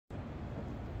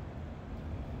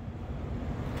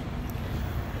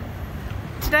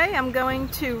Today I'm going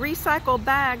to recycle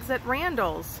bags at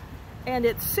Randall's, and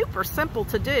it's super simple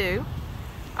to do.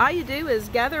 All you do is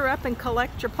gather up and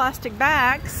collect your plastic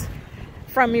bags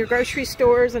from your grocery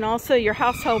stores and also your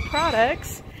household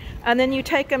products, and then you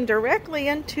take them directly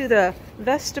into the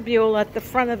vestibule at the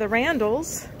front of the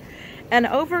Randall's, and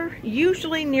over,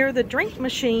 usually near the drink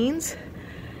machines,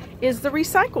 is the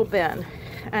recycle bin,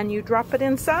 and you drop it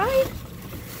inside,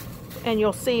 and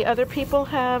you'll see other people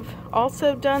have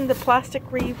also done the plastic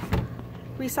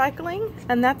recycling,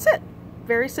 and that's it.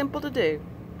 Very simple to do.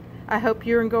 I hope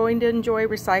you're going to enjoy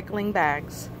recycling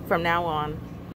bags from now on.